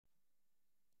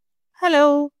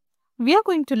Hello, we are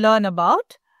going to learn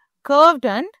about curved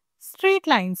and straight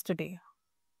lines today.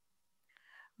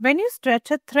 When you stretch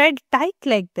a thread tight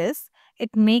like this,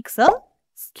 it makes a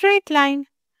straight line,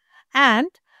 and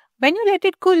when you let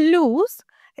it go loose,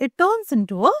 it turns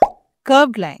into a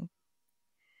curved line.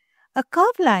 A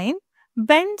curved line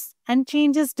bends and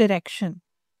changes direction.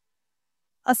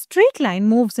 A straight line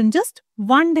moves in just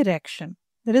one direction.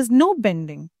 There is no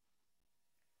bending.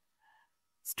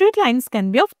 Straight lines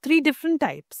can be of three different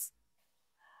types.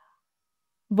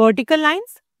 Vertical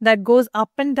lines that goes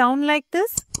up and down like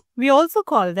this, we also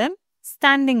call them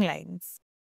standing lines.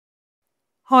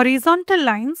 Horizontal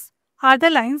lines are the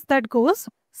lines that goes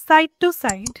side to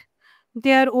side.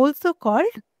 They are also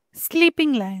called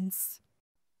sleeping lines.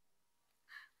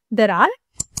 There are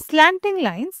slanting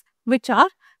lines which are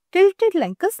tilted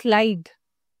like a slide.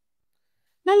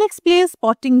 Now let's play a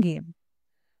spotting game.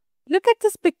 Look at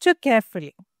this picture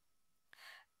carefully.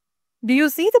 Do you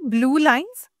see the blue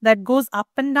lines that goes up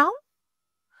and down?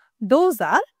 Those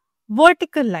are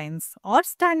vertical lines or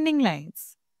standing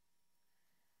lines.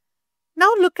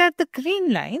 Now look at the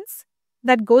green lines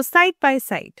that go side by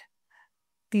side.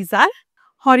 These are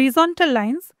horizontal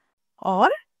lines or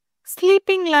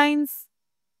sleeping lines.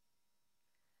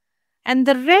 And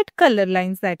the red color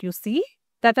lines that you see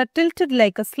that are tilted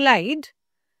like a slide,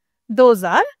 those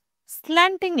are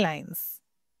slanting lines.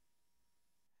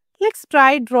 Let's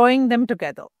try drawing them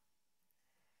together.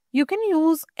 You can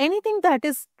use anything that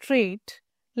is straight,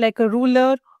 like a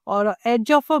ruler or an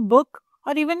edge of a book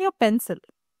or even your pencil.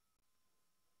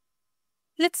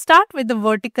 Let's start with the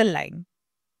vertical line.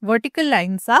 Vertical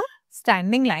lines are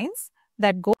standing lines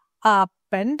that go up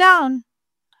and down.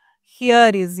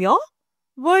 Here is your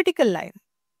vertical line.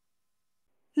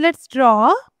 Let's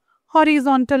draw a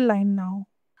horizontal line now.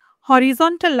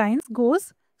 Horizontal lines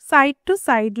goes side to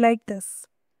side like this.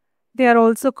 They are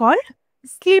also called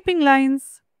sleeping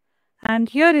lines. And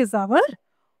here is our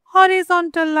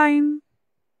horizontal line.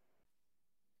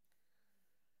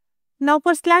 Now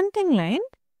for slanting line,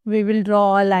 we will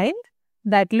draw a line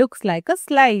that looks like a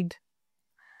slide.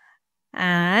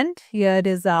 And here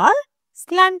is our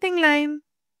slanting line.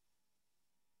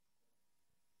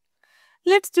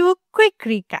 Let's do a quick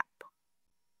recap.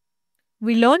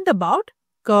 We learned about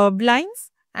curved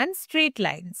lines and straight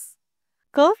lines.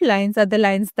 Curved lines are the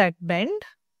lines that bend,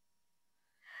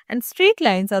 and straight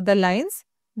lines are the lines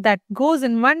that goes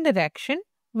in one direction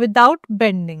without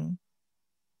bending.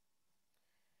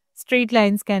 Straight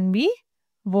lines can be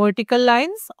vertical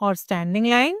lines or standing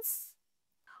lines,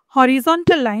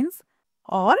 horizontal lines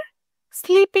or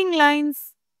sleeping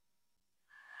lines,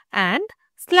 and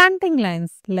slanting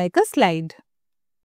lines like a slide.